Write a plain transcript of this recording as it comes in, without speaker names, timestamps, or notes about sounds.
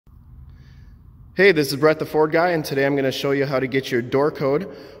Hey, this is Brett the Ford guy, and today I'm going to show you how to get your door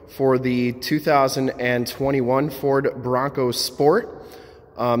code for the 2021 Ford Bronco Sport.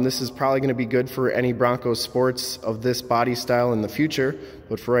 This is probably going to be good for any Bronco Sports of this body style in the future,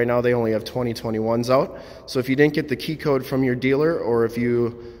 but for right now they only have 2021s out. So if you didn't get the key code from your dealer, or if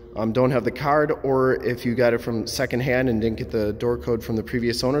you don't have the card, or if you got it from secondhand and didn't get the door code from the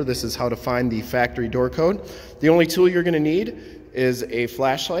previous owner, this is how to find the factory door code. The only tool you're going to need is a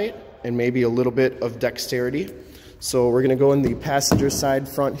flashlight and maybe a little bit of dexterity. So we're gonna go in the passenger side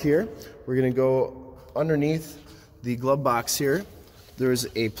front here. We're gonna go underneath the glove box here. There's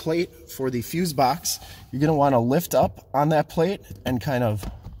a plate for the fuse box. You're gonna wanna lift up on that plate and kind of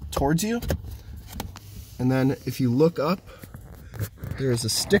towards you. And then if you look up, there's a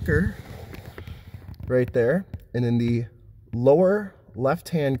sticker right there. And in the lower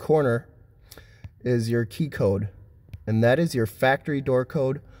left-hand corner is your key code. And that is your factory door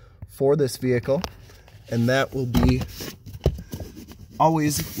code for this vehicle, and that will be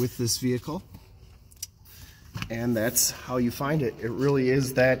always with this vehicle, and that's how you find it. It really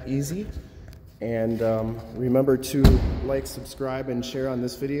is that easy. And remember to like, subscribe, and share on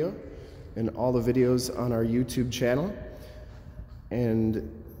this video and all the videos on our YouTube channel.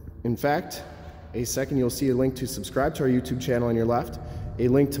 And in fact, a second you'll see a link to subscribe to our YouTube channel on your left, a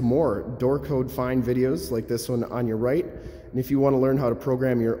link to more door code find videos like this one on your right. And if you want to learn how to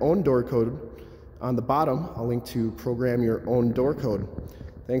program your own door code, on the bottom, I'll link to program your own door code.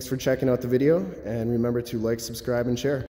 Thanks for checking out the video, and remember to like, subscribe, and share.